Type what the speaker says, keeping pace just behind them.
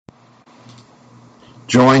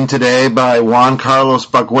Joined today by Juan Carlos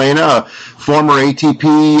Balbuena, a former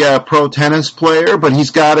ATP pro tennis player, but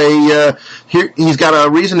he's got a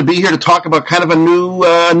reason to be here to talk about kind of a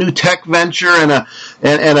new tech venture and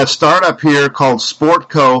a startup here called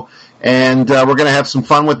Sportco. And we're going to have some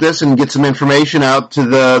fun with this and get some information out to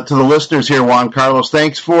the listeners here. Juan Carlos,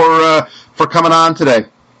 thanks for coming on today.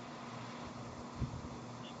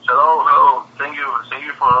 Hello. Thank you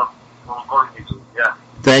for calling me. Yeah.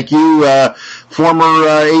 Thank you. Former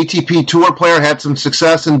ATP Tour player, had some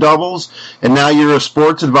success in doubles, and now you're a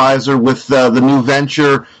sports advisor with the new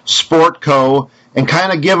venture Sportco. And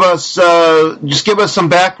kind of give us some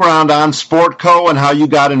background on Sportco and how you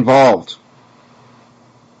got involved.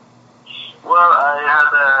 Well, I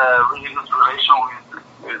had a really good relation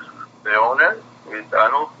with the owner, with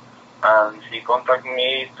Anu, and he contacted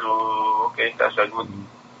me that's a good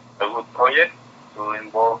project to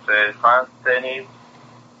involve fans, tennis,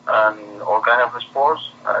 and all kind of sports.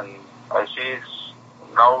 And I see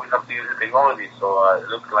now we have to use the technology, so it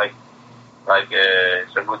looks like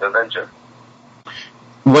it's a good adventure.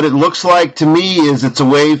 What it looks like to me is it's a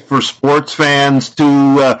way for sports fans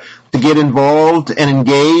to get involved and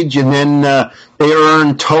engage, and then they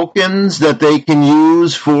earn tokens that they can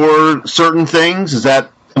use for certain things. Am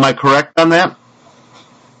I correct on that?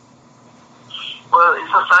 Well,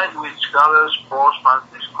 it's a site which gathers sports fans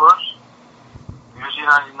discourse using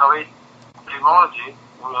an innovative technology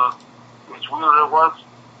which will reward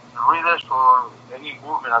readers for any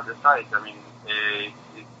improvement at the site. I mean,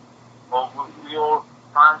 we all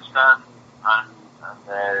fans can and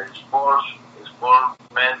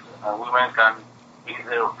sportsmen and women can give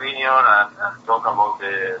their opinion and talk about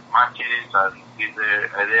the matches and give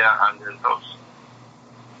their idea and their thoughts.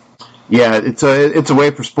 Yeah, it's a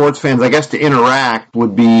way for sports fans, I guess, to interact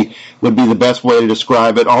would be the best way to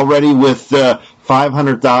describe it. Already with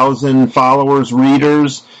 500,000 followers,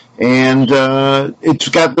 readers, and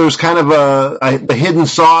there's kind of the hidden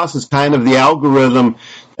sauce is kind of the algorithm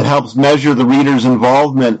that helps measure the reader's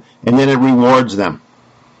involvement, and then it rewards them.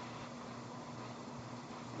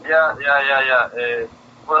 Yeah.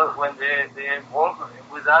 Well, when they involve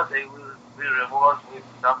with that, they will be rewarded with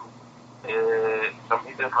some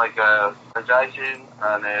items like franchising,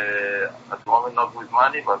 and at the moment not with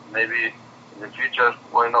money, but maybe in the future,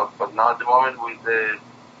 why not? But now at the moment with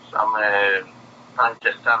some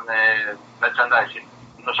merchandising.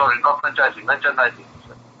 No, sorry, not franchising, merchandising.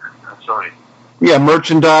 Sorry. Yeah,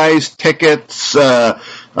 merchandise, tickets,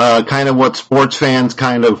 kind of what sports fans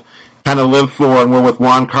kind of live for. And we're with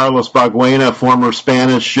Juan Carlos Balbuena, former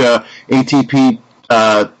Spanish ATP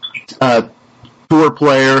tour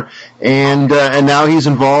player, and now he's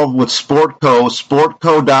involved with Sportco.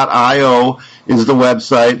 Sportco.io is the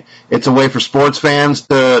website. It's a way for sports fans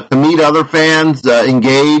to meet other fans,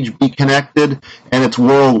 engage, be connected, and it's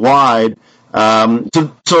worldwide.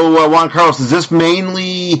 So Juan Carlos, is this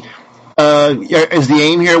mainly is the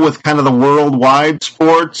aim here with kind of the worldwide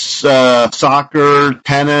sports, soccer,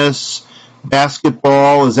 tennis,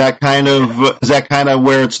 basketball? Is that kind of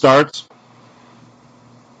where it starts?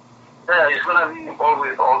 Yeah, it's gonna be involved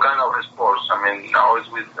with all kind of sports. I mean,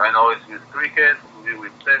 I know it's with cricket,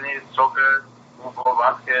 with tennis, soccer, football,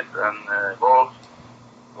 basket, and golf.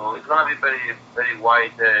 So it's gonna be very, very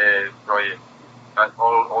wide project. Like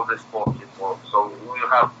all the sports involved. So we will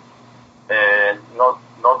have not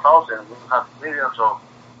thousands, we will have millions of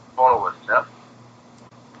followers. Yeah.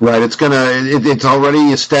 Right. It's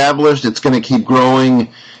already established. It's going to keep growing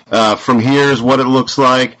from here. Is what it looks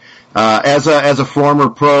like. As a former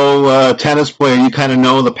pro tennis player, you kind of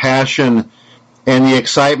know the passion and the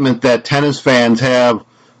excitement that tennis fans have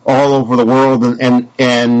all over the world,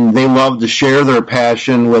 and they love to share their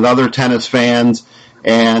passion with other tennis fans.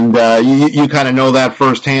 And you kind of know that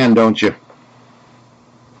firsthand, don't you?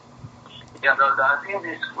 Yeah, I think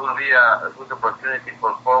this will be a good opportunity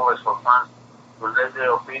for forwards, for fans, to let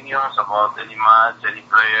their opinions about any match, any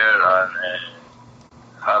player, and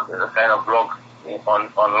have a kind of blog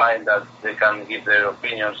online that they can give their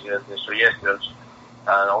opinions, their suggestions,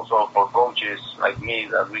 and also for coaches like me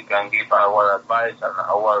that we can give our advice and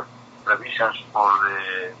our revisions for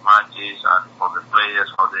the matches and for the players,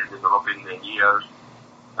 how they develop in the years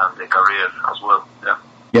and the career as well. Yeah.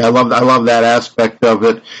 Yeah, I love that aspect of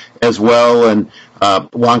it as well. And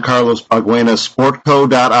Juan Carlos Balbuena,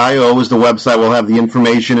 Sportco.io is the website. We'll have the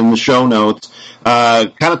information in the show notes.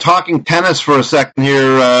 Kind of talking tennis for a second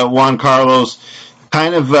here, Juan Carlos.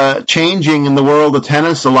 Kind of changing in the world of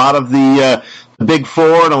tennis. A lot of the Big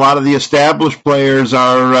Four and a lot of the established players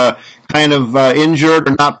are kind of injured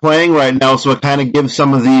or not playing right now, so it kind of gives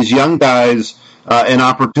some of these young guys an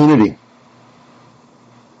opportunity.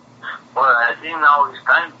 Well, I think now it's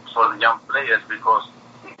time for the young players, because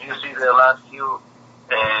if you see the last few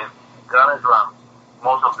Grand Slams,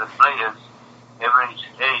 most of the players average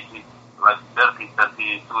age is like 30,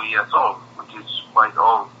 32 years old, which is quite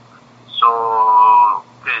old. So,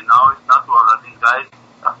 okay, now it's natural that these guys,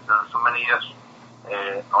 after so many years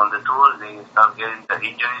on the tour, they start getting the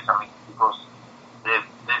injuries. I mean, because they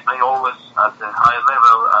play always at a high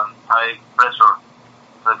level and high pressure.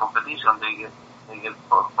 The competition, they get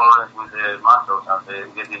problems with the muscles, and they're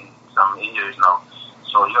getting some injuries now.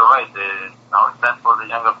 So you're right. Now it's time for the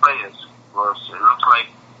younger players, because it looks like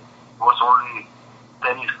it was only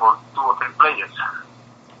tennis for 2 or 3 players.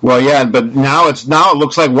 Well, yeah, but now it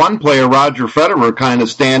looks like one player, Roger Federer, kind of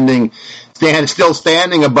still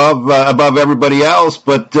standing above everybody else.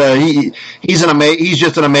 But he's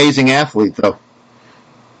just an amazing athlete, though.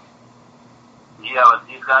 Yeah, but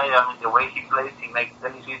this guy, I mean, the way he plays, he makes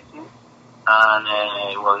tennis easy, and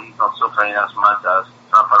he's not suffering as much as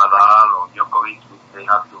Rafa Nadal or Djokovic, which they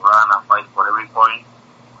have to run and fight for every point.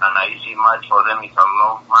 And an easy match for them is a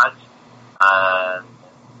long match, and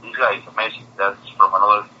this guy is amazing. This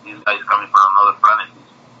guy is coming from another planet.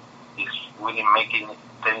 He's winning, making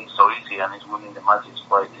tennis so easy, and he's winning the matches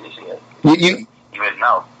quite easy. Even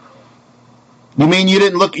now. You mean you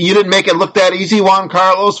didn't make it look that easy, Juan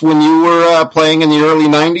Carlos, when you were playing in the early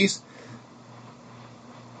 90s?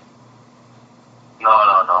 No.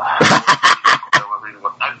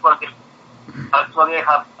 Actually,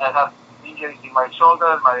 I have injuries in my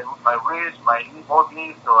shoulder, my wrist, my knee, both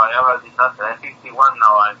knees, so I have a disaster. I'm 51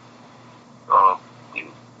 now, so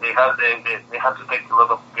they have to take a lot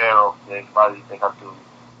of care of their body. They have to do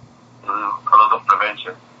a lot of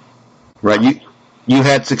prevention. Right. You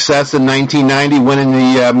had success in 1990 winning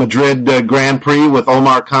the Madrid Grand Prix with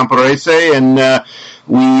Omar Camporese, and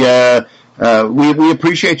we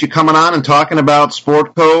appreciate you coming on and talking about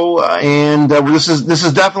Sportco. And this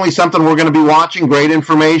is definitely something we're going to be watching. Great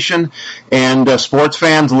information, and sports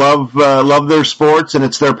fans love their sports, and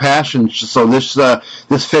it's their passion. So this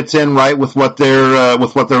fits in right with what they're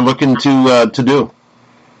looking to do.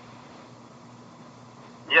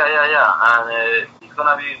 Yeah, and it's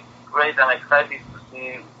gonna be great and exciting to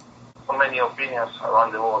see so many opinions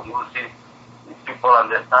around the world. You will see if people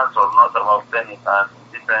understand or not about tennis and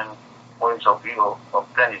different points of view of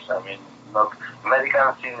tennis. I mean, not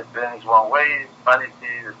Americans see the tennis one way, Spanish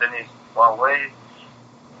see the tennis one way,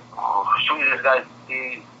 Swedish guys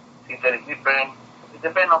see tennis different. It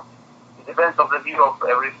depends on the view of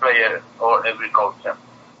every player or every coach. Yeah.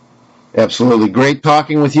 Absolutely. Great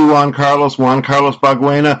talking with you, Juan Carlos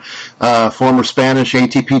Balbuena, former Spanish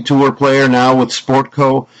ATP Tour player, now with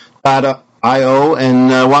Sportco.io. And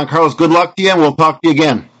Juan Carlos, good luck to you, and we'll talk to you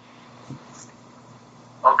again.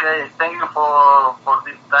 Okay, thank you for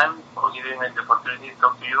this time, for giving me the opportunity to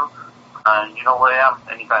talk to you. And you know where I am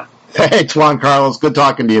anytime. Hey, it's Juan Carlos. Good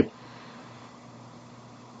talking to you.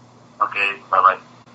 Okay, bye-bye.